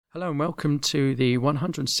Hello and welcome to the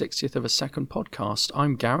 160th of a second podcast.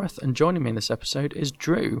 I'm Gareth, and joining me in this episode is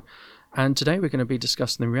Drew. And today we're going to be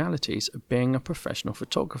discussing the realities of being a professional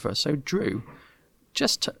photographer. So Drew,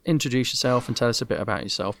 just to introduce yourself and tell us a bit about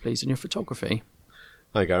yourself, please, and your photography.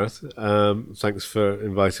 Hi Gareth, thanks for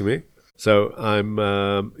inviting me. So I'm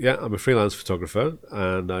a freelance photographer,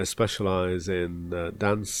 and I specialise in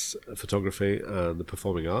dance photography and the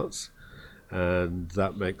performing arts. And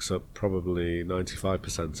that makes up probably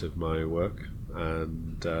 95% of my work,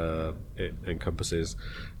 and it encompasses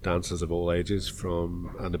dancers of all ages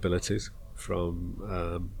and abilities,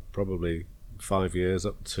 from probably 5 years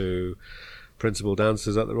up to principal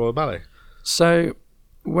dancers at the Royal Ballet. So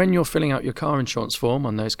when you're filling out your car insurance form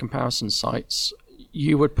on those comparison sites,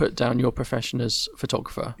 you would put down your profession as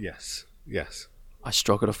photographer? Yes. I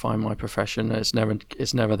struggle to find my profession. It's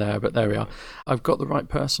never there, but there we are. I've got the right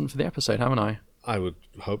person for the episode, haven't I? I would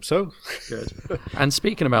hope so. Good. And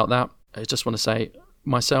speaking about that, I just want to say,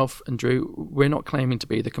 myself and Drew, we're not claiming to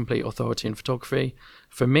be the complete authority in photography.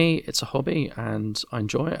 For me, it's a hobby and I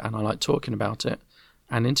enjoy it and I like talking about it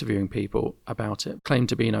and interviewing people about it. Claim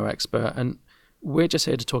to be no expert, and we're just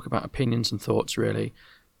here to talk about opinions and thoughts, really.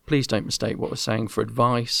 Please don't mistake what we're saying for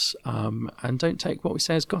advice, and don't take what we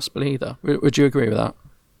say as gospel either. Would you agree with that?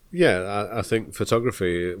 Yeah, I think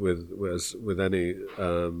photography, with any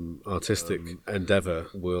artistic endeavour,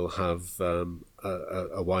 will have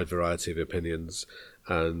a wide variety of opinions,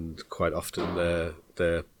 and quite often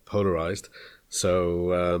they're polarised.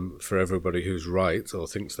 So for everybody who's right or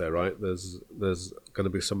thinks they're right, there's going to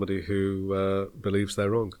be somebody who believes they're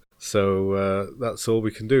wrong. So that's all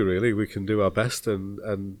we can do, really. We can do our best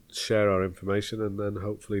and share our information, and then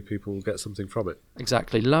hopefully people will get something from it.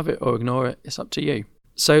 Exactly. Love it or ignore it. It's up to you.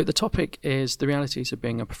 So the topic is the realities of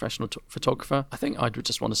being a professional photographer. I think I'd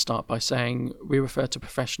just want to start by saying we refer to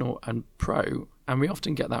professional and pro, and we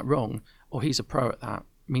often get that wrong. Or he's a pro at that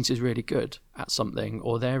means he's really good at something,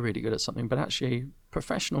 or they're really good at something. But actually,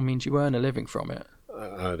 professional means you earn a living from it.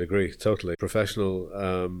 I'd agree, totally. Professional,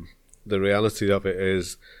 the reality of it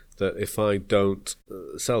is that if I don't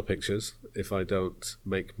sell pictures, if I don't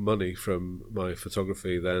make money from my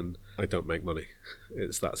photography, then I don't make money.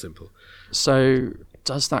 It's that simple. So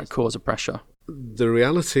does that cause a pressure? The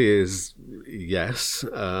reality is yes,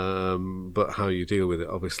 but how you deal with it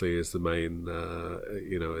obviously is the main,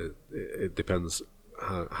 it depends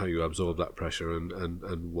how you absorb that pressure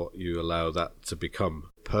and what you allow that to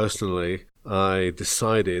become. Personally, I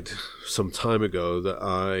decided some time ago that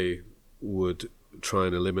I would try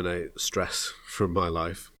and eliminate stress from my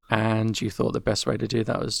life. And you thought the best way to do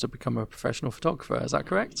that was to become a professional photographer, is that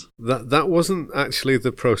correct? That wasn't actually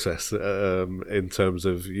the process in terms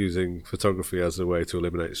of using photography as a way to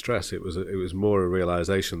eliminate stress. It was more a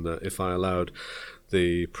realization that if I allowed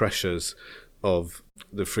the pressures of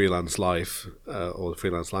the freelance life or the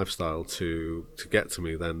freelance lifestyle to get to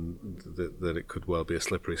me, then it could well be a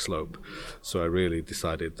slippery slope. So I really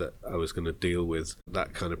decided that I was going to deal with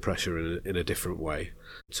that kind of pressure in a different way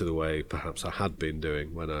to the way perhaps I had been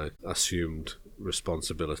doing when I assumed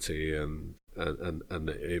responsibility and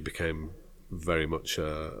it became very much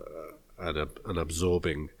an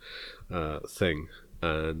absorbing thing.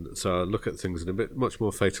 And so I look at things in a much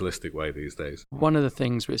more fatalistic way these days. One of the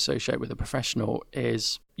things we associate with a professional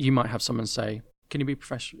is you might have someone say, can you be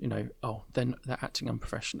professional? Then they're acting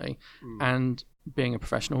unprofessionally. And being a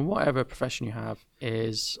professional, whatever profession you have,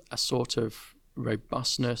 is a sort of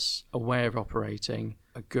robustness, a way of operating,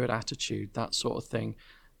 a good attitude, that sort of thing.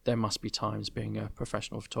 There must be times being a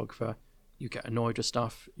professional photographer, you get annoyed with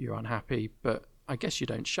stuff, you're unhappy, but I guess you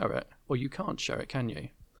don't show it, or you can't show it, can you?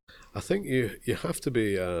 I think you have to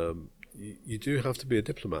be you do have to be a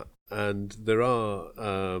diplomat, and there are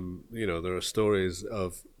there are stories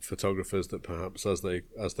of photographers that perhaps as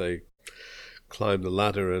they climb the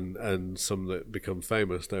ladder and some that become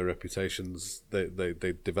famous, their reputations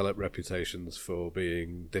they develop reputations for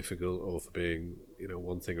being difficult or for being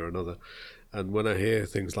one thing or another. And when I hear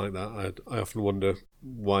things like that, I often wonder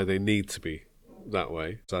why they need to be that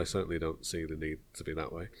way. So I certainly don't see the need to be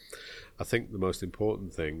that way. I think the most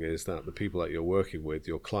important thing is that the people that you're working with,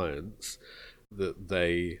 your clients, that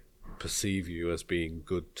they perceive you as being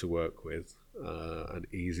good to work with and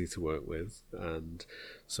easy to work with, and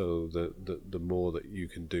so the more that you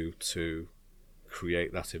can do to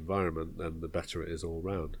create that environment, then the better it is all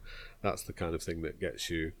round. That's the kind of thing that gets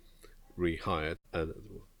you rehired, and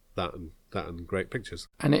that and great pictures.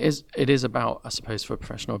 And it is about, I suppose, for a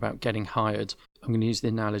professional, about getting hired. I'm going to use the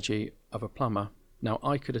analogy of a plumber. Now,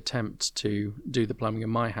 I could attempt to do the plumbing in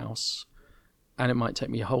my house, and it might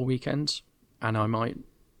take me a whole weekend, and I might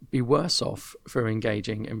be worse off for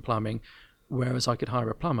engaging in plumbing Whereas I could hire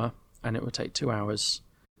a plumber and it would take 2 hours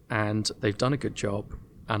and they've done a good job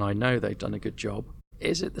and I know they've done a good job.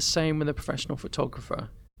 Is it the same with a professional photographer?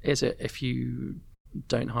 Is it if you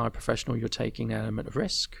don't hire a professional, you're taking an element of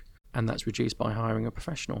risk and that's reduced by hiring a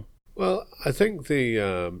professional? Well, I think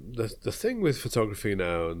the thing with photography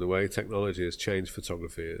now and the way technology has changed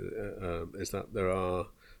photography is that there are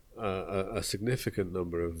a significant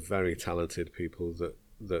number of very talented people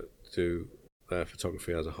that do their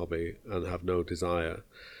photography as a hobby and have no desire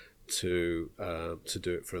to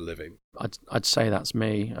do it for a living. I'd say that's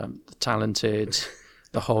me. The talented,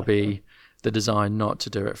 the hobby, the design not to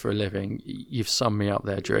do it for a living. You've summed me up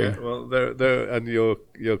there, Drew. Yeah, well, there, and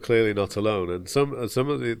you're clearly not alone. And some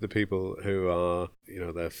of the people who are,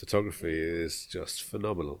 their photography is just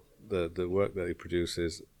phenomenal. The work that they produce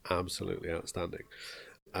is absolutely outstanding,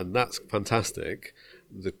 and that's fantastic.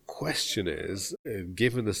 The question is,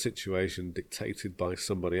 given the situation dictated by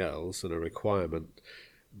somebody else and a requirement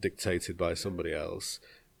dictated by somebody else,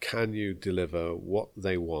 can you deliver what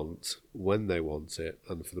they want, when they want it,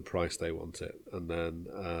 and for the price they want it? And then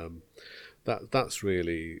that's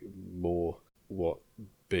really more what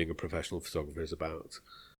being a professional photographer is about.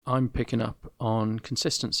 I'm picking up on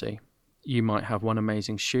consistency. You might have one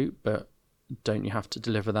amazing shoot, but don't you have to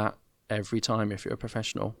deliver that every time if you're a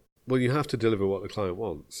professional? Well, you have to deliver what the client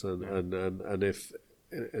wants, and if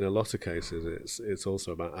in a lot of cases it's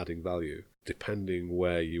also about adding value, depending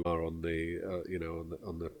where you are on the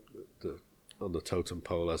on the totem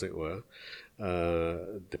pole, as it were,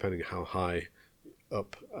 depending how high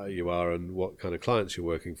up you are and what kind of clients you're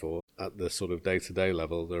working for. At the sort of day-to-day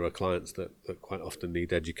level, there are clients that quite often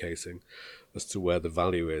need educating as to where the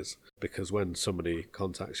value is, because when somebody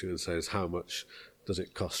contacts you and says, how much does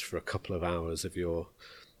it cost for a couple of hours of your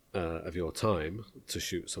time to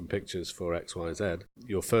shoot some pictures for XYZ,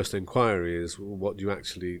 your first inquiry is, what do you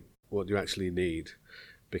actually need?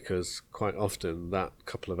 Because quite often that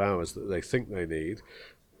couple of hours that they think they need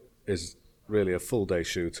is really a full day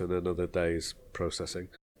shoot and another day's processing.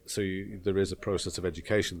 So there is a process of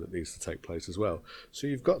education that needs to take place as well. So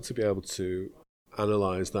you've got to be able to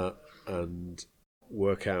analyse that and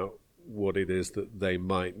work out what it is that they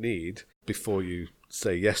might need before you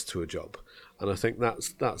say yes to a job. And I think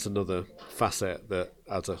that's another facet that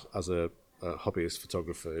as a hobbyist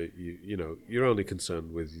photographer, you're only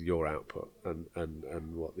concerned with your output and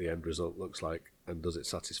what the end result looks like and does it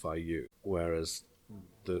satisfy you. Whereas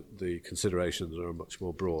the considerations are much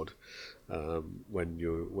more broad when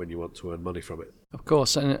you want to earn money from it. Of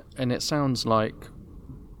course, and it sounds like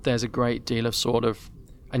there's a great deal of sort of,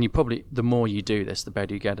 and you probably, the more you do this, the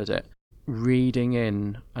better you get at it, reading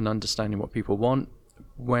in and understanding what people want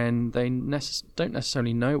when they don't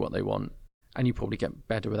necessarily know what they want, and you probably get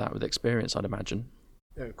better with that with experience, I'd imagine.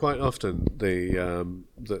 Yeah, quite often the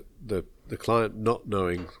client not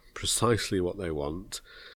knowing precisely what they want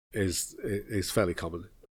is fairly common.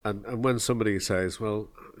 And when somebody says, well,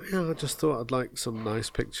 yeah, I just thought I'd like some nice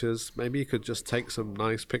pictures, maybe you could just take some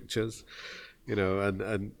nice pictures,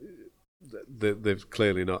 and they've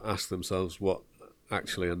clearly not asked themselves what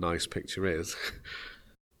actually a nice picture is.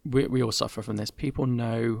 We all suffer from this. People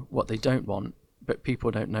know what they don't want, but people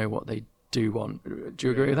don't know what they do want. Do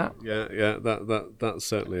you agree with that? Yeah, that's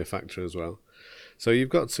certainly a factor as well. So you've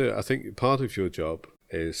got to, I think part of your job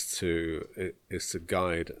is to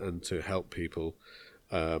guide and to help people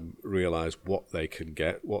realise what they can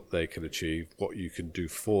get, what they can achieve, what you can do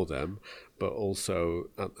for them, but also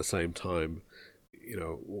at the same time,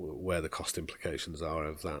 where the cost implications are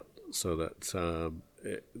of that, so that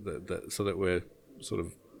so that we're sort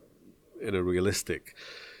of in a realistic,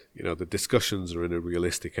 the discussions are in a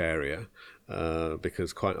realistic area,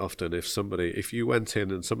 because quite often if you went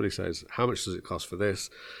in and somebody says, how much does it cost for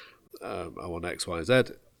this? I want X, Y, Z,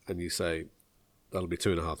 and you say, that'll be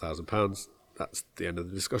 £2,500, that's the end of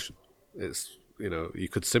the discussion. It's, you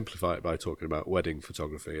could simplify it by talking about wedding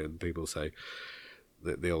photography, and people say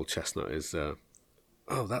that the old chestnut is,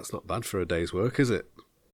 oh, that's not bad for a day's work, is it?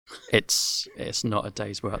 It's not a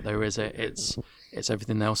day's work though, is it? It's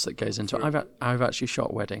everything else that goes into it. I've actually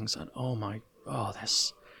shot weddings, and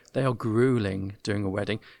they are grueling doing a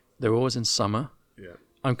wedding. They're always in summer. Yeah.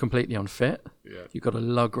 I'm completely unfit. Yeah. You've got to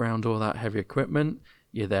lug around all that heavy equipment.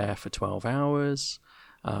 You're there for 12 hours.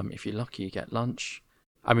 If you're lucky, you get lunch.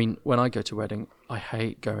 I mean, when I go to a wedding, I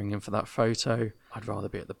hate going in for that photo. I'd rather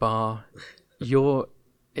be at the bar.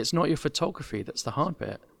 It's not your photography that's the hard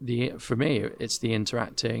bit. For me, it's the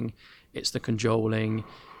interacting, it's the cajoling,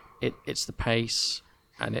 it's the pace,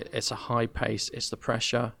 and it's a high pace. It's the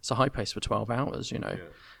pressure. It's a high pace for 12 hours, Yeah.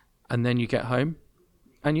 And then you get home,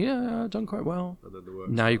 and yeah, done quite well. And then the work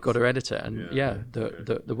Now starts. you've got to edit it, and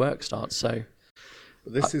the work starts. So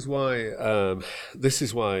this is why.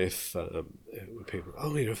 If when people,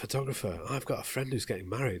 oh, you're a photographer. I've got a friend who's getting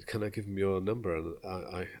married. Can I give him your number? And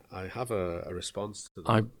I have a response to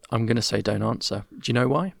that. I'm going to say don't answer. Do you know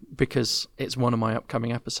why? Because it's one of my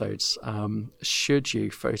upcoming episodes. Should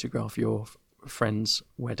you photograph your friend's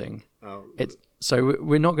wedding? So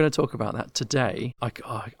we're not going to talk about that today. I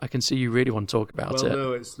can see you really want to talk about it. Well,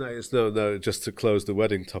 no, it's no. Just to close the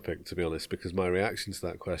wedding topic, to be honest, because my reaction to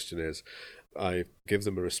that question is, I give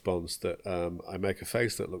them a response that I make a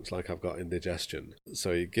face that looks like I've got indigestion.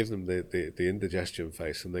 So you give them the indigestion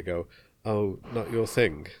face, and they go, "Oh, not your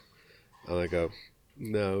thing," and I go,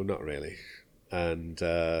 "No, not really." And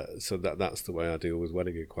so that's the way I deal with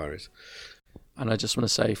wedding inquiries. And I just want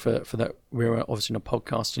to say for that, we were obviously in a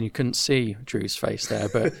podcast and you couldn't see Drew's face there,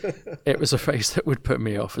 but it was a face that would put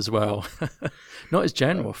me off as well. Not his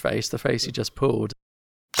general face, the face he just pulled.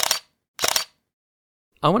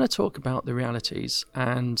 I want to talk about the realities,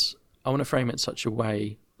 and I want to frame it in such a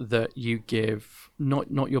way that you give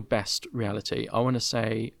not your best reality. I want to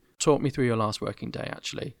say, talk me through your last working day,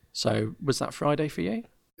 actually. So was that Friday for you?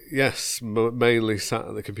 Yes, mainly sat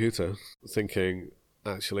at the computer thinking,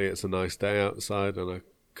 actually, it's a nice day outside and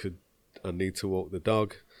I need to walk the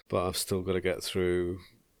dog, but I've still got to get through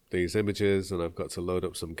these images and I've got to load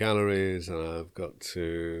up some galleries and I've got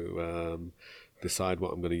to decide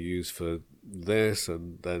what I'm going to use for this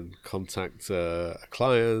and then contact a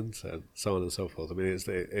client and so on and so forth. I mean,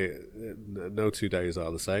 no 2 days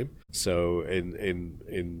are the same. So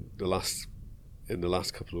in the last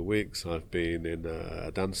couple of weeks, I've been in a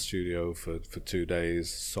dance studio for 2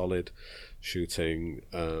 days solid, shooting.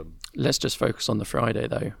 Let's just focus on the Friday,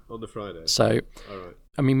 though. On the Friday. So, all right.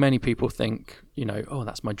 I mean, many people think, oh,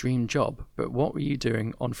 that's my dream job. But what were you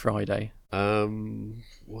doing on Friday?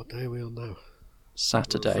 What day are we on now?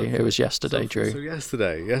 Saturday. It was yesterday, Drew. So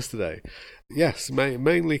yesterday. Yes,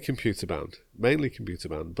 mainly computer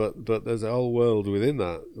bound, but there's a whole world within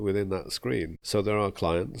that screen. So there are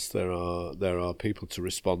clients, there are people to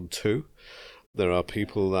respond to, there are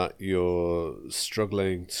people that you're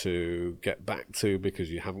struggling to get back to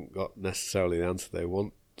because you haven't got necessarily the answer they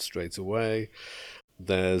want straight away.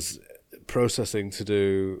 There's processing to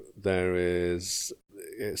do.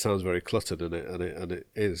 It sounds very cluttered, and it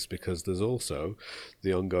is, because there's also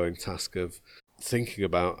the ongoing task of thinking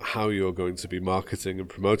about how you're going to be marketing and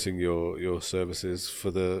promoting your services for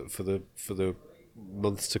the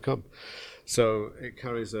months to come. So it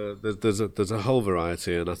carries there's a whole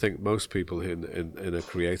variety, and I think most people in a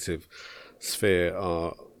creative sphere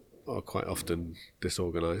are quite often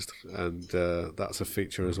disorganized, and that's a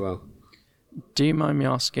feature as well. Do you mind me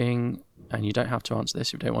asking, and you don't have to answer this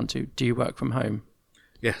if you don't want to, do you work from home?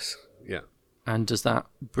 Yes, yeah. And does that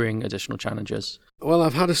bring additional challenges? Well,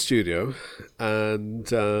 I've had a studio,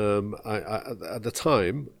 and I at the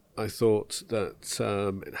time I thought that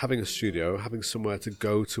having a studio, having somewhere to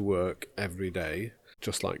go to work every day,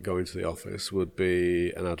 just like going to the office, would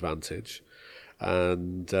be an advantage.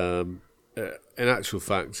 And in actual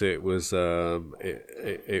fact, it was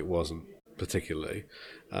it wasn't particularly.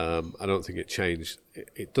 I don't think it changed.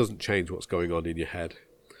 It doesn't change what's going on in your head.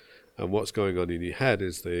 And what's going on in your head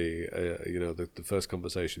is the first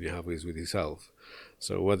conversation you have is with yourself.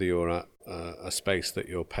 So whether you're at a space that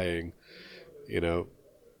you're paying,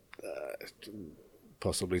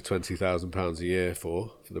 possibly £20,000 a year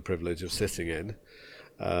for the privilege of sitting in,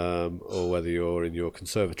 or whether you're in your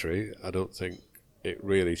conservatory, I don't think it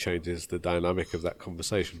really changes the dynamic of that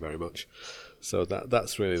conversation very much. So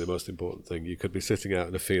that's really the most important thing. You could be sitting out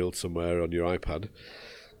in a field somewhere on your iPad,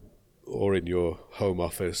 or in your home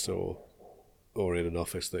office, or in an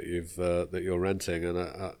office that you're renting, and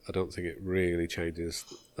I don't think it really changes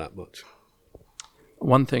that much.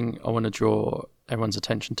 One thing I want to draw everyone's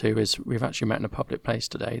attention to is we've actually met in a public place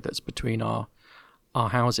today that's between our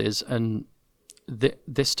houses, and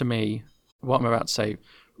this to me, what I'm about to say,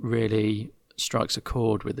 really strikes a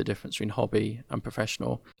chord with the difference between hobby and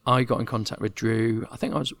professional. I got in contact with Drew. I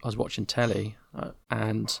think I was watching telly,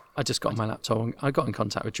 and I just got on my laptop and I got in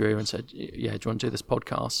contact with Drew and said, yeah, do you want to do this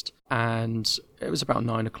podcast? And it was about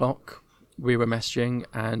 9:00. We were messaging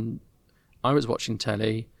and I was watching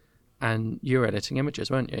telly and you were editing images,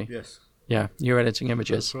 weren't you? Yes. Yeah, you were editing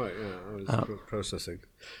images. That's right, yeah. I was processing.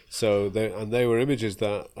 So they were images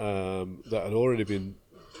that had already been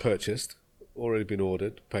purchased, already been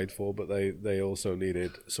ordered, paid for, but they also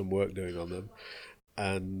needed some work doing on them.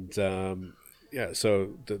 And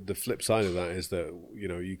so the flip side of that is that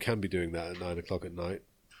you can be doing that at 9:00 at night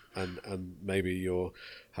and maybe you're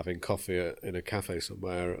having coffee in a cafe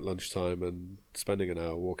somewhere at lunchtime and spending an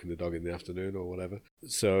hour walking the dog in the afternoon or whatever.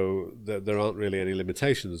 So there aren't really any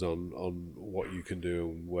limitations on what you can do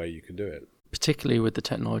and where you can do it. Particularly with the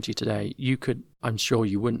technology today, you could, I'm sure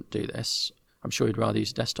you wouldn't do this, I'm sure you'd rather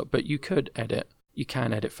use a desktop, but you can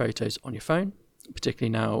edit photos on your phone,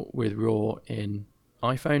 particularly now with RAW in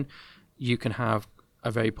iPhone. You can have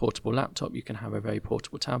a very portable laptop, you can have a very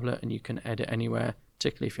portable tablet, and you can edit anywhere,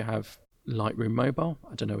 particularly if you have Lightroom Mobile.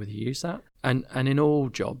 I don't know whether you use that. And in all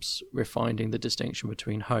jobs, we're finding the distinction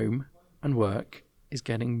between home and work is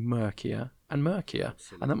getting murkier and murkier.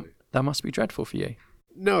 Absolutely. And that must be dreadful for you.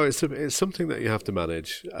 No, it's something that you have to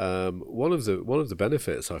manage. One of the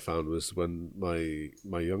benefits I found was when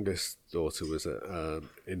my youngest daughter was at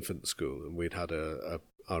infant school, and we'd had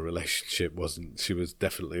our relationship she was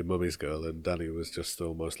definitely a mummy's girl, and Danny was just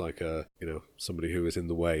almost like somebody who was in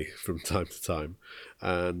the way from time to time.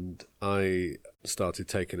 And I started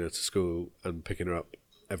taking her to school and picking her up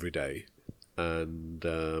every day, and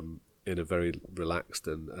in a very relaxed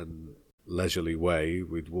and leisurely way.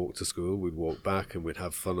 We'd walk to school, we'd walk back, and we'd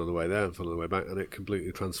have fun on the way there and fun on the way back, and it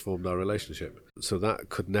completely transformed our relationship. So that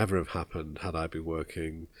could never have happened had I been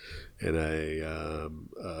working in a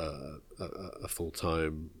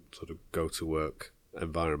full-time sort of go-to-work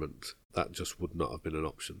environment. That just would not have been an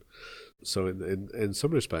option. So in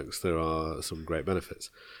some respects, there are some great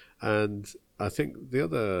benefits. And I think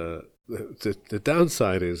the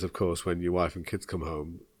downside is, of course, when your wife and kids come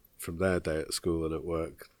home from their day at school and at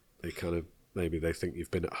work, maybe they think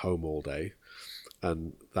you've been at home all day,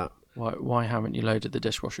 and that. Why haven't you loaded the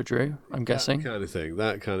dishwasher, Drew? I'm guessing that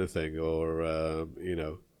kind of thing, or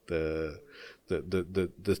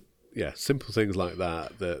simple things like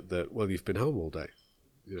that. Well, you've been home all day.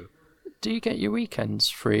 Yeah. Do you get your weekends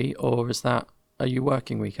free, or are you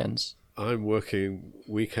working weekends? I'm working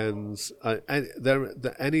weekends.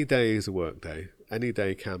 Any day is a work day. Any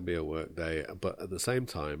day can be a work day, but at the same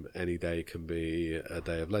time, any day can be a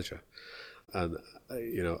day of leisure. And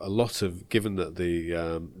a lot of, given that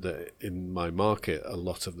that in my market, a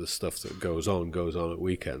lot of the stuff that goes on at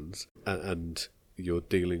weekends, and you're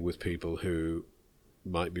dealing with people who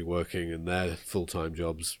might be working in their full-time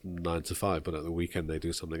jobs 9 to 5, but at the weekend they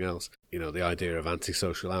do something else. The idea of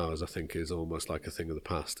antisocial hours, I think, is almost like a thing of the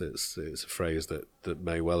past. It's a phrase that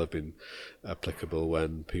may well have been applicable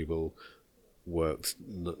when people worked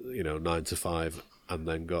 9 to 5 and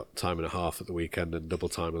then got time and a half at the weekend and double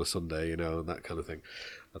time on a Sunday, that kind of thing.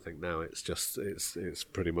 I think now it's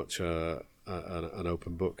pretty much an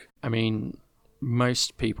open book. I mean,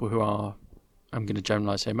 most people who are, I'm going to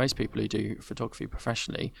generalize here, most people who do photography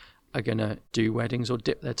professionally are going to do weddings or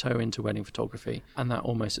dip their toe into wedding photography, and that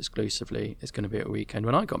almost exclusively is going to be at a weekend.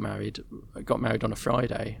 When I got married on a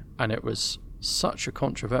Friday, and it was such a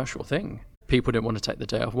controversial thing. People didn't want to take the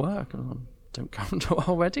day off work. Don't come to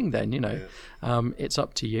our wedding then, Yeah. It's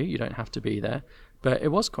up to you. You don't have to be there. But it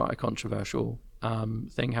was quite a controversial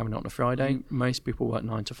thing having it on a Friday. Most people work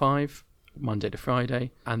 9 to 5, Monday to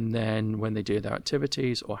Friday. And then when they do their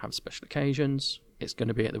activities or have special occasions, it's going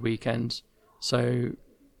to be at the weekend. So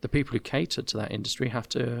the people who cater to that industry have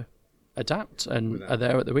to adapt and are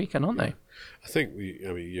there at the weekend, aren't they? I think,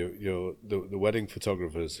 you're the wedding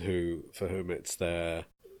photographers for whom it's their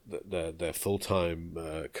full-time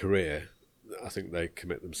career. I think they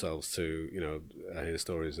commit themselves to, I hear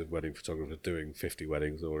stories of wedding photographers doing 50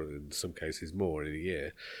 weddings, or in some cases more in a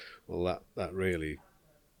year. Well, that really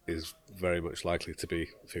is very much likely to be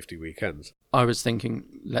 50 weekends. I was thinking,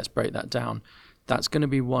 let's break that down. That's going to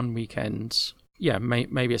be one weekend. Yeah,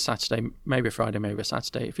 maybe a Saturday, maybe a Friday, maybe a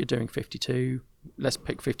Saturday. If you're doing 52, let's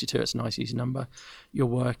pick 52, it's a nice easy number. You're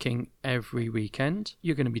working every weekend.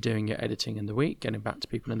 You're going to be doing your editing in the week, getting back to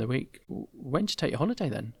people in the week. When do you take your holiday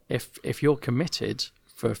then? If you're committed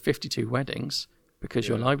for 52 weddings, because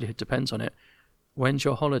your livelihood depends on it, when's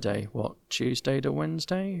your holiday? What, Tuesday to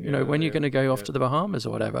Wednesday? When you're going to go off to the Bahamas or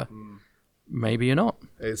whatever? Maybe you're not.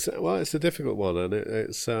 It's a difficult one, and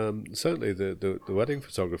it's certainly the wedding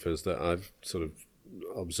photographers that I've sort of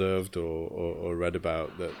observed or read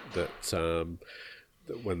about that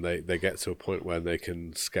when they get to a point where they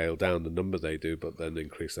can scale down the number they do, but then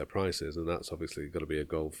increase their prices, and that's obviously got to be a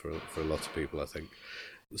goal for a lot of people, I think.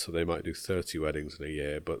 So they might do 30 weddings in a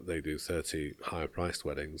year, but they do 30 higher priced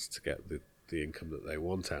weddings to get the income that they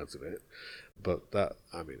want out of it. But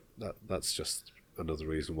that's just another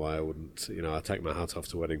reason why I wouldn't, I take my hat off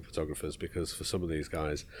to wedding photographers, because for some of these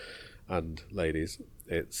guys and ladies,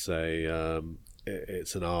 it's an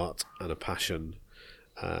art and a passion,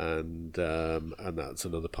 and that's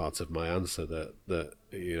another part of my answer, that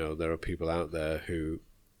there are people out there who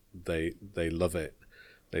they love it,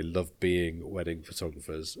 they love being wedding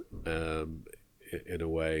photographers in a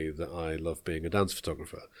way that I love being a dance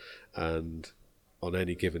photographer, and on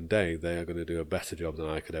any given day they are going to do a better job than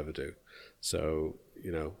I could ever do. So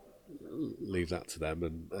leave that to them,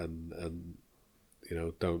 and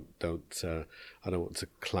don't I don't want to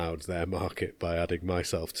cloud their market by adding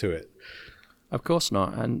myself to it. Of course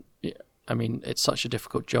not. And I mean, it's such a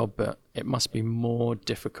difficult job, but it must be more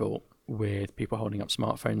difficult with people holding up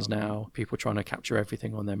smartphones now, people trying to capture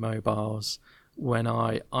everything on their mobiles. When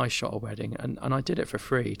I shot a wedding, and I did it for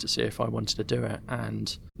free to see if I wanted to do it,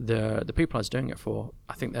 and the people I was doing it for,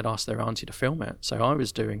 I think they'd asked their auntie to film it. So I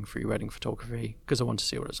was doing free wedding photography because I wanted to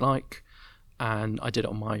see what it was like, and I did it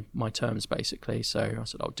on my terms, basically. So I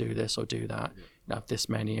said, I'll do this, I'll do that. You have this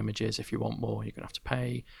many images. If you want more, you're going to have to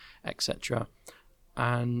pay, etc.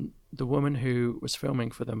 And the woman who was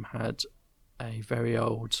filming for them had a very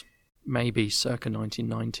old, maybe circa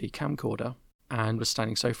 1990 camcorder, and was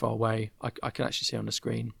standing so far away. I could actually see on the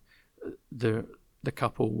screen the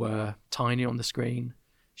couple were tiny on the screen.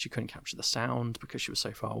 She couldn't capture the sound because she was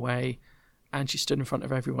so far away, and she stood in front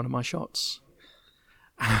of every one of my shots.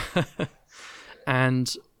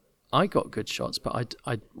 And I got good shots, but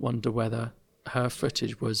I wonder whether her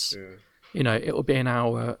footage was, it will be an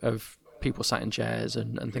hour of people sat in chairs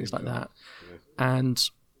and things like that. And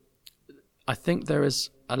I think there is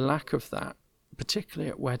a lack of that, particularly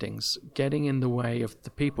at weddings, getting in the way of the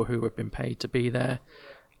people who have been paid to be there.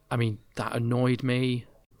 I mean, that annoyed me.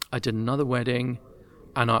 I did another wedding,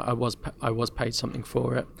 and I was paid something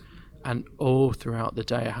for it, and all throughout the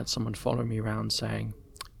day I had someone following me around saying,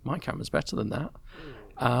 "My camera's better than that."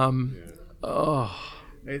 I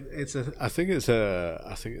think it's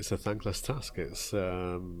a thankless task. It's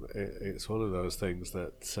one of those things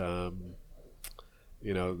that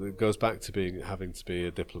it goes back to having to be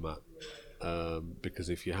a diplomat. Because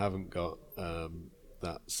if you haven't got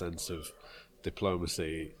that sense of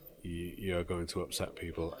diplomacy, you're going to upset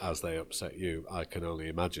people as they upset you. I can only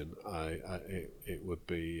imagine. It would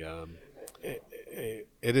be. It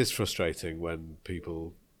is frustrating when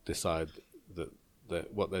people decide that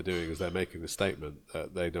what they're doing is they're making a statement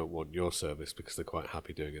that they don't want your service because they're quite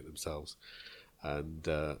happy doing it themselves, and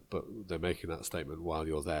but they're making that statement while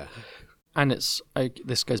you're there. And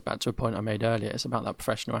this goes back to a point I made earlier. It's about that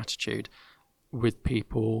professional attitude. With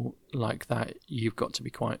people like that, you've got to be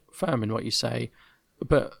quite firm in what you say,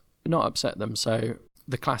 but not upset them. So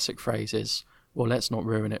the classic phrase is, well, let's not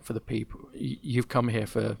ruin it for the people. You've come here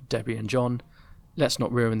for Debbie and John. Let's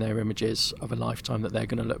not ruin their images of a lifetime that they're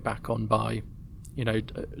going to look back on by,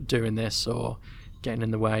 doing this or getting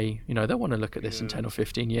in the way. They'll want to look at this in 10 or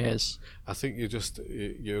 15 years. I think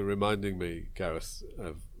you're reminding me, Gareth,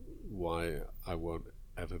 of why I won't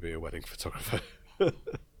ever be a wedding photographer.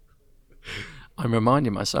 I'm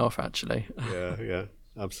reminding myself, actually. Yeah,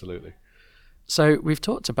 absolutely. So we've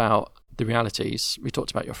talked about the realities. We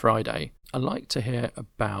talked about your Friday. I'd like to hear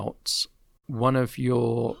about one of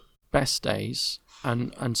your best days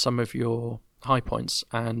and some of your high points.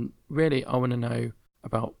 And really, I want to know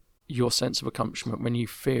about your sense of accomplishment when you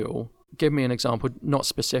feel. Give me an example, not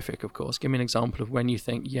specific, of course. Give me an example of when you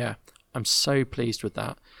think, yeah, I'm so pleased with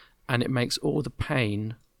that. And it makes all the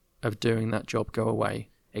pain of doing that job go away.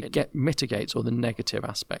 It mitigates all the negative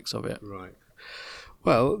aspects of it. Right.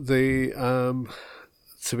 Well, to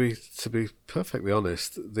be perfectly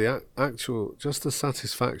honest, the actual just the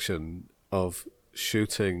satisfaction of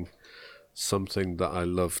shooting something that I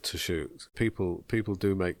love to shoot. People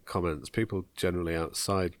do make comments. People generally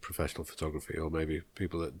outside professional photography, or maybe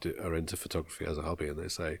people that are into photography as a hobby, and they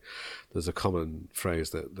say there's a common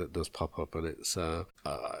phrase that does pop up, and it's I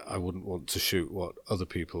wouldn't want to shoot what other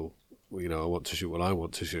people. I want to shoot what I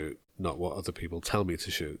want to shoot, not what other people tell me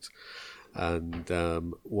to shoot. And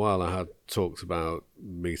while I had talked about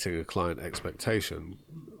meeting a client expectation,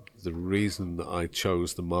 the reason that I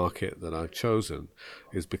chose the market that I've chosen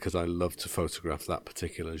is because I love to photograph that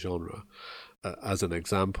particular genre. As an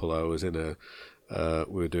example, I was we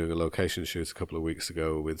were doing a location shoot a couple of weeks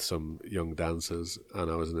ago with some young dancers,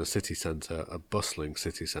 and I was in a city centre, a bustling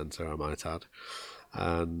city centre, I might add.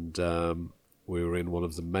 And we were in one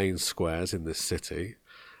of the main squares in this city,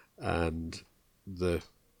 and the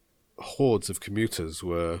hordes of commuters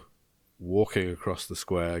were walking across the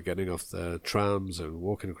square, getting off their trams and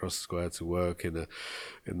walking across the square to work in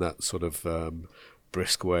that sort of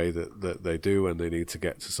brisk way that they do when they need to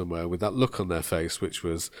get to somewhere, with that look on their face, which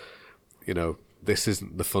was, this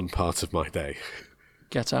isn't the fun part of my day.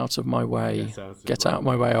 Get out of my way. Get out of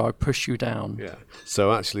my way, or I push you down. Yeah.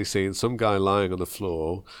 So actually seeing some guy lying on the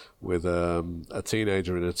floor with a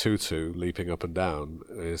teenager in a tutu leaping up and down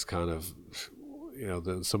is kind of,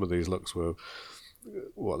 some of these looks were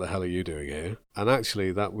what the hell are you doing here? And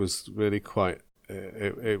actually, that was really quite.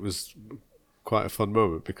 It was quite a fun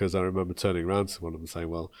moment, because I remember turning around to one of them saying,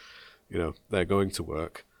 "Well, they're going to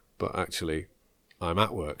work, but actually, I'm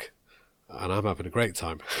at work, and I'm having a great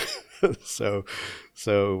time." so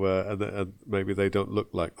and maybe they don't look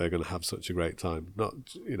like they're going to have such a great time, not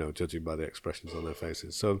judging by the expressions on their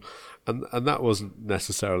faces. So, and that wasn't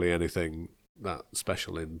necessarily anything that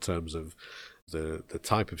special in terms of the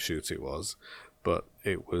type of shoot it was, but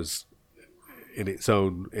it was in its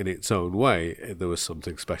own way. There was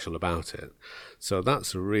something special about it. So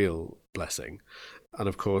that's a real blessing, and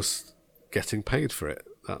of course, getting paid for it.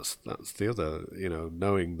 That's the other,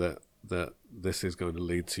 knowing that this is going to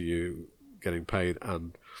lead to you getting paid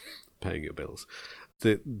and paying your bills.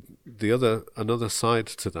 Another side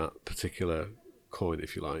to that particular coin,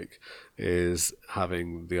 if you like, is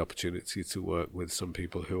having the opportunity to work with some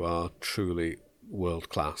people who are truly world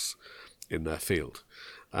class in their field.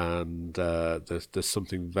 And there's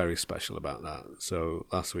something very special about that. So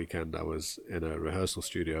last weekend I was in a rehearsal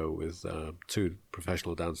studio with 2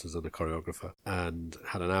 professional dancers and a choreographer, and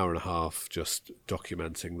had an hour and a half just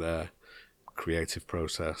documenting their creative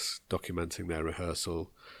process, documenting their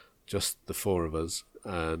rehearsal, just the 4 of us,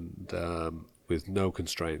 and with no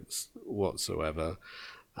constraints whatsoever,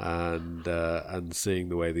 and seeing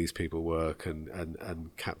the way these people work,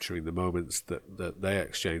 and capturing the moments that they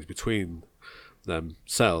exchange between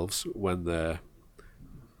themselves when they're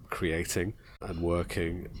creating and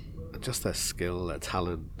working. Just their skill, their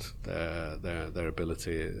talent, their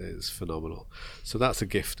ability is phenomenal. So that's a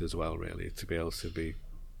gift as well, really, to be able to be,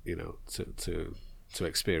 to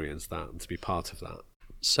experience that and to be part of that.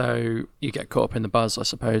 So you get caught up in the buzz, I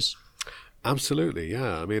suppose. Absolutely,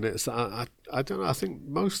 yeah. I mean, it's I don't know. I think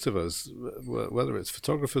most of us, whether it's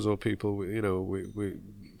photographers or people, we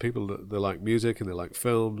people that they like music and they like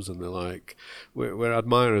films and we're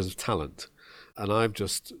admirers of talent. And I've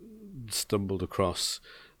just stumbled across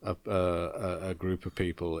a group of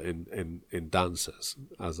people in dancers,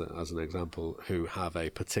 as an example, who have a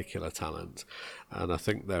particular talent, and I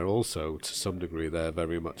think they're also, to some degree, they're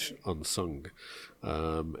very much unsung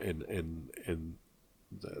in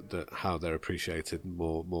how they're appreciated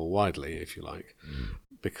more widely, if you like,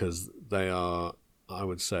 because they are, I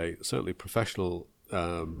would say, certainly professional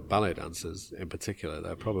ballet dancers in particular.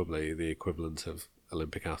 They're probably the equivalent of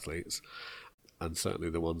Olympic athletes, and certainly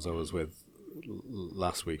the ones I was with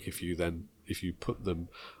last week. If you put them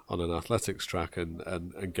on an athletics track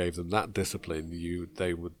and gave them that discipline,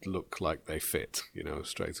 they would look like they fit,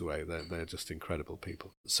 straight away. They're just incredible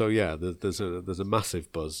people. So yeah, there's a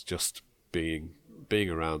massive buzz just being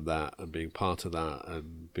around that and being part of that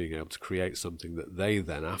and being able to create something that they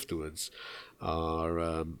then afterwards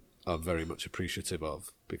are very much appreciative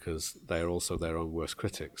of, because they are also their own worst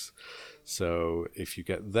critics. So if you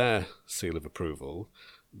get their seal of approval,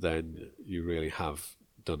 then you really have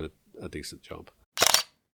done a decent job.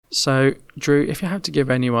 So, Drew, if you have to give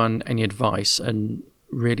anyone any advice and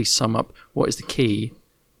really sum up what is the key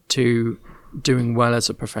to doing well as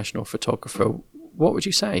a professional photographer, what would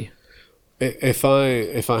you say? If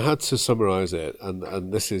I had to summarise it,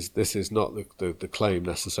 and this is not the claim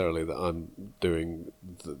necessarily that I'm doing,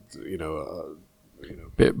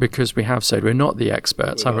 Because we have said we're not the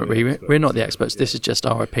experts, haven't we? We're not the experts. Yeah. This is just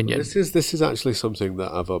our opinion. This is actually something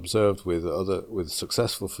that I've observed with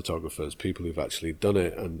successful photographers, people who've actually done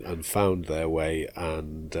it and found their way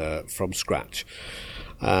and from scratch,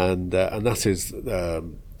 and that is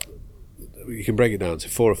you can break it down to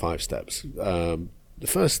 4 or 5 steps. The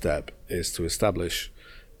first step is to establish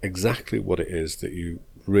exactly what it is that you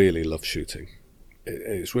really love shooting.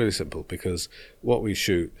 It's really simple, because what we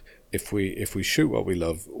shoot, if we shoot what we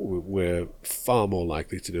love, we're far more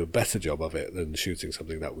likely to do a better job of it than shooting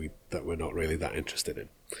something that we're not really that interested in.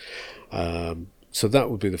 So that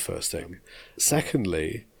would be the first thing.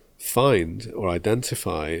 Secondly, find or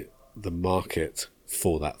identify the market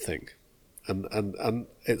for that thing. And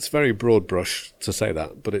it's very broad brush to say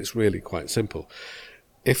that, but it's really quite simple.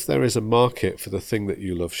 If there is a market for the thing that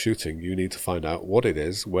you love shooting, you need to find out what it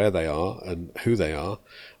is, where they are, and who they are,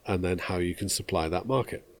 and then how you can supply that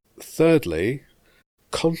market. Thirdly,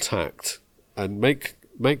 contact and make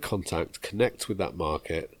contact, connect with that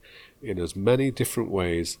market in as many different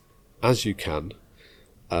ways as you can,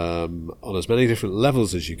 on as many different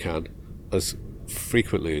levels as you can, as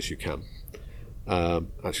frequently as you can.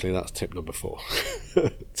 Actually, that's tip number 4.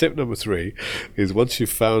 Tip number 3 is, once you've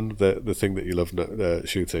found the thing that you love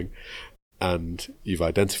shooting and you've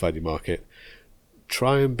identified your market,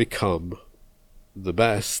 try and become the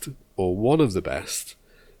best or one of the best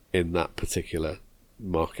in that particular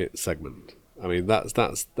market segment. I mean, that's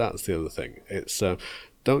the other thing. It's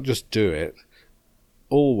don't just do it.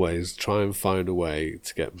 Always try and find a way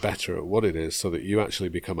to get better at what it is, so that you actually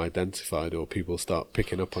become identified, or people start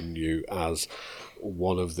picking up on you as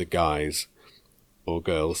one of the guys or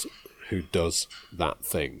girls who does that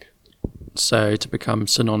thing. So to become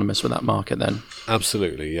synonymous with that market, then.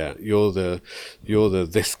 Absolutely, yeah. You're the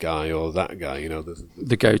this guy or that guy. You know,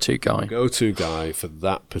 the go-to guy. Go-to guy for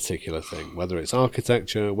that particular thing. Whether it's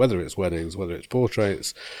architecture, whether it's weddings, whether it's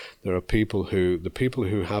portraits, there are people who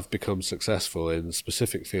have become successful in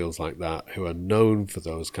specific fields like that, who are known for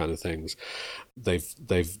those kind of things.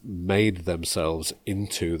 They've made themselves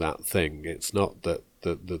into that thing. It's not that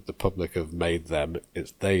the public have made them;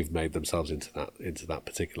 it's they've made themselves into that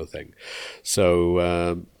particular thing.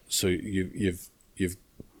 So you've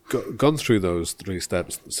gone through those 3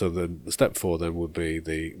 steps. So then the step 4 then would be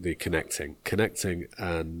the connecting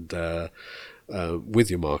and with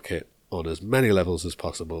your market on as many levels as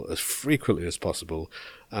possible, as frequently as possible,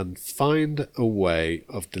 and find a way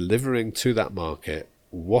of delivering to that market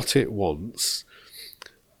what it wants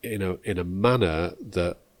in a manner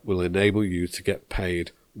that will enable you to get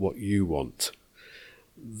paid what you want.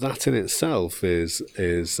 That in itself is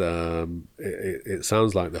it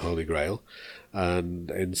sounds like the Holy Grail,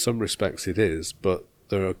 and in some respects it is, but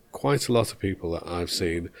there are quite a lot of people that I've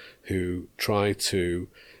seen who try to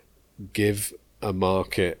give a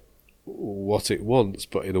market what it wants,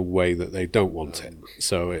 but in a way that they don't want it.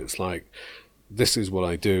 So it's like, this is what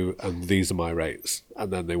I do and these are my rates,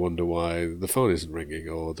 and then they wonder why the phone isn't ringing,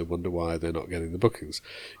 or they wonder why they're not getting the bookings.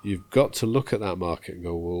 You've got to look at that market and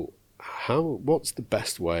go, well, what's the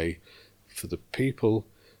best way for the people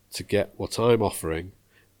to get what I'm offering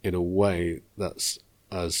in a way that's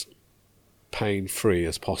as pain-free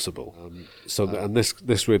as possible. And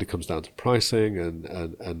this really comes down to pricing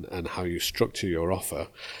and how you structure your offer,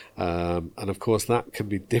 and of course that can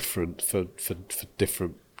be different for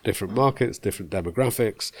different markets, different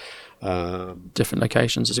demographics, different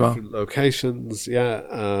locations as well. Different locations, yeah.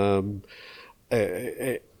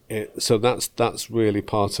 So that's really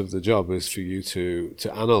part of the job, is for you to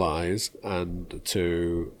analyse and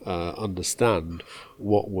to understand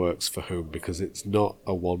what works for whom, because it's not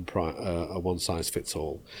a one size fits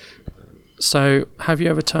all. So have you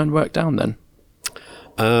ever turned work down then?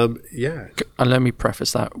 Yeah. And let me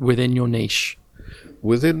preface that, within your niche.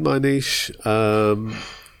 Within my niche,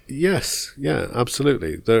 yes, yeah,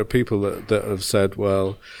 absolutely. There are people that have said,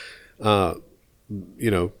 well, the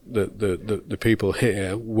people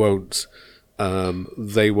here won't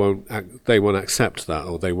accept that,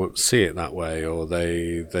 or they won't see it that way, or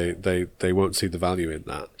they won't see the value in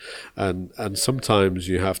that, and sometimes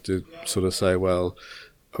you have to sort of say, well,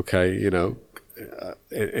 okay, in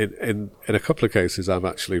a couple of cases I've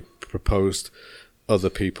actually proposed other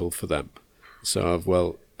people for them.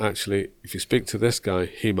 So actually, if you speak to this guy,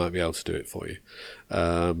 he might be able to do it for you.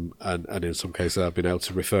 And in some cases, I've been able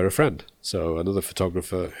to refer a friend. So another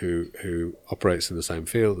photographer who operates in the same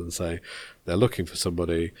field, and say they're looking for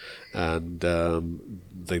somebody, and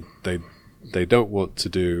they don't want to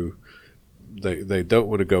do. They don't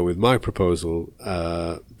want to go with my proposal,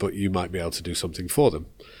 but you might be able to do something for them.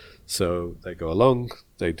 So they go along,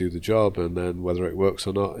 they do the job, and then whether it works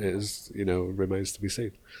or not remains to be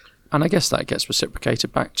seen. And I guess that gets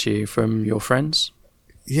reciprocated back to you from your friends.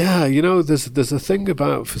 Yeah, there's a thing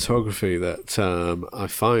about photography that I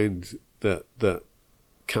find that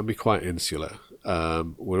can be quite insular.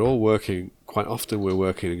 We're all working. Quite often, we're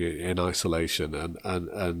working in isolation,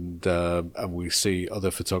 and we see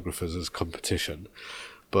other photographers as competition.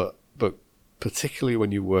 But particularly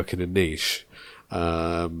when you work in a niche,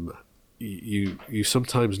 you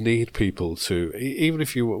sometimes need people to, even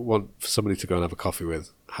if you want somebody to go and have a coffee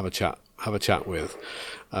with, have a chat with,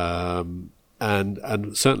 and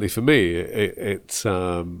certainly for me, it's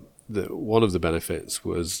one of the benefits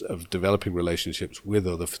of developing relationships with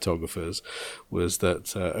other photographers was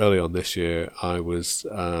that early on this year I was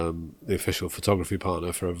the official photography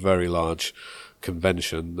partner for a very large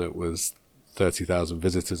convention that was 30,000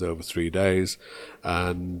 visitors over 3 days,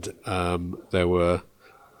 and there were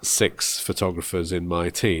 6 photographers in my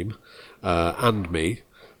team and me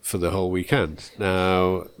for the whole weekend.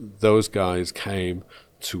 Now, those guys came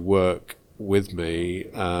to work with me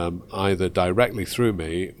either directly through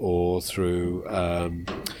me or through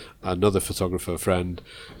another photographer friend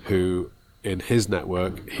who, in his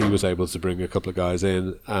network, he was able to bring a couple of guys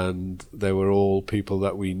in, and they were all people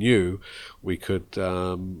that we knew we could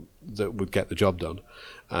that would get the job done.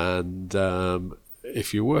 And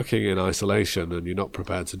if you're working in isolation and you're not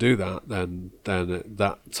prepared to do that, then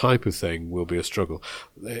that type of thing will be a struggle.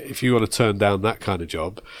 If you want to turn down that kind of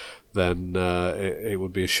job, then it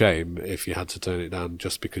would be a shame if you had to turn it down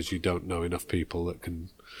just because you don't know enough people that can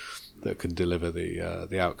deliver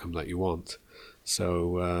the outcome that you want.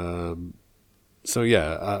 So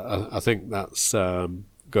yeah, I think that's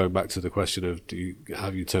going back to the question of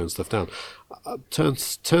have you turned stuff down? Turn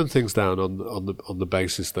things down on the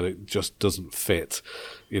basis that it just doesn't fit.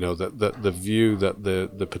 That the view that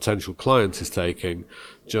the potential client is taking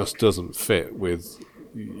just doesn't fit with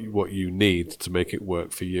what you need to make it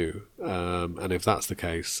work for you. And if that's the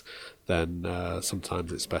case, then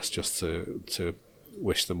sometimes it's best just to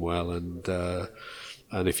wish them well,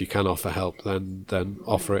 and if you can offer help, then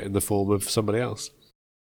offer it in the form of somebody else.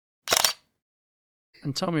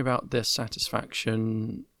 And tell me about this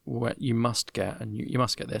satisfaction where you must get, and you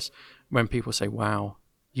must get this, when people say, "Wow,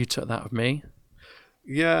 you took that of me."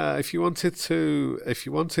 Yeah, if you wanted to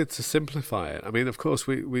simplify it, I mean, of course,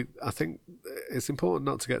 I think it's important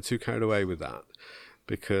not to get too carried away with that,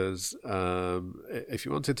 because if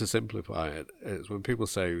you wanted to simplify it, it's when people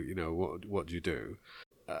say, what do you do,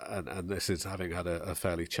 and this is having had a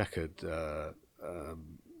fairly checkered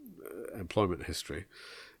employment history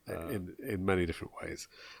in many different ways.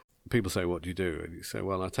 People say, "What do you do?" And you say,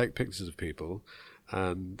 "Well, I take pictures of people,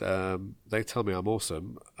 and they tell me I'm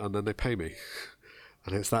awesome, and then they pay me."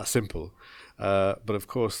 And it's that simple. But of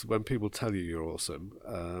course, when people tell you you're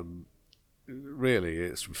awesome, really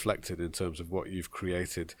it's reflected in terms of what you've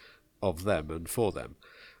created of them and for them.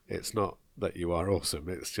 It's not that you are awesome,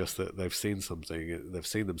 it's just that they've seen something, they've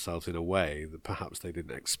seen themselves in a way that perhaps they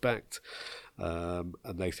didn't expect, and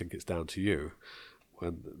they think it's down to you,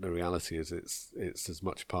 when the reality is it's as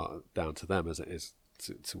much part down to them as it is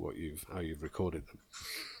to how you've recorded them.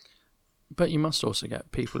 But you must also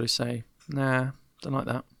get people who say, "Nah, don't like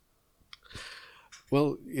that."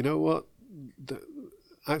 Well, you know what?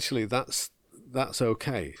 Actually, that's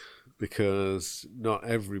okay, because not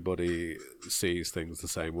everybody sees things the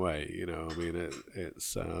same way. I mean,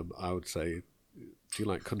 it's. I would say, do you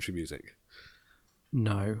like country music?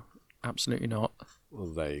 No, absolutely not. Well,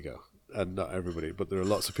 there you go. And not everybody, but there are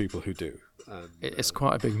lots of people who do. And, it's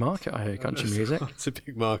quite a big market, I hear, country music. It's a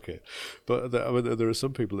big market, but there are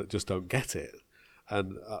some people that just don't get it.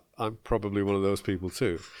 And I'm probably one of those people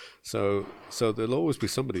too. So there'll always be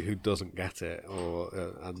somebody who doesn't get it,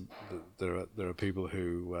 and there are people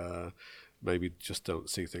who maybe just don't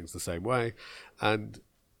see things the same way, and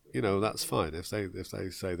that's fine. If they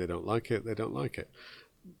say they don't like it, they don't like it.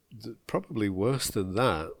 Probably worse than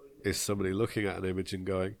that is somebody looking at an image and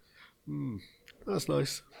going, "That's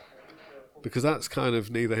nice." Because that's kind of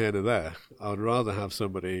neither here nor there. I would rather have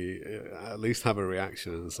somebody at least have a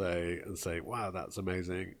reaction and say, "Wow, that's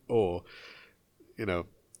amazing," or, "Oh no,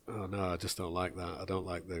 I just don't like that. I don't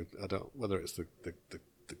like whether it's the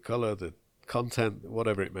color, the content,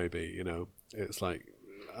 whatever it may be. It's like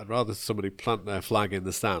I'd rather somebody plant their flag in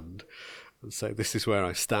the sand and say, "This is where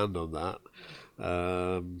I stand on that,"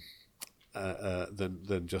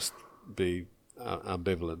 than just be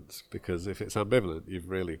ambivalent, because if it's ambivalent, you've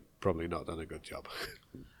really probably not done a good job.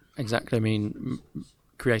 Exactly. I mean,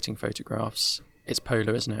 creating photographs, it's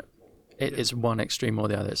polar, isn't it? It's one extreme or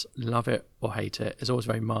the other. It's love it or hate it. It's always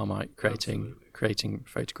very Marmite creating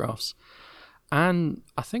photographs. And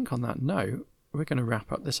I think on that note, we're going to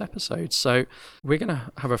wrap up this episode. So we're going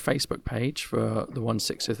to have a Facebook page for the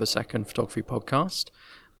 1/6 of a second photography podcast.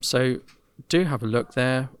 So do have a look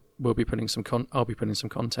there. We'll be putting I'll be putting some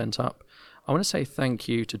content up. I want to say thank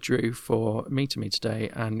you to Drew for meeting me today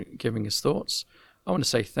and giving his thoughts. I want to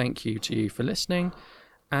say thank you to you for listening.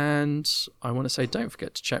 And I want to say don't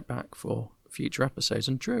forget to check back for future episodes.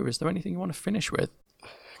 And Drew, is there anything you want to finish with?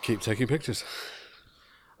 Keep taking pictures.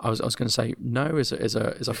 I was going to say no is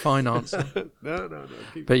a fine answer. No.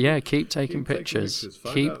 Keep taking pictures.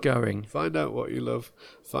 Keep going. Find out what you love.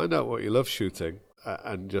 Find out what you love shooting,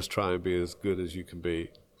 and just try and be as good as you can be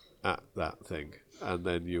at that thing. And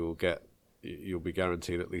then you'll be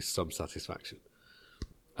guaranteed at least some satisfaction.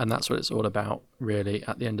 And that's what it's all about, really,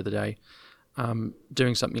 at the end of the day.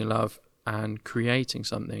 Doing something you love and creating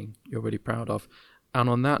something you're really proud of. And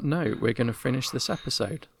on that note, we're going to finish this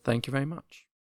episode. Thank you very much.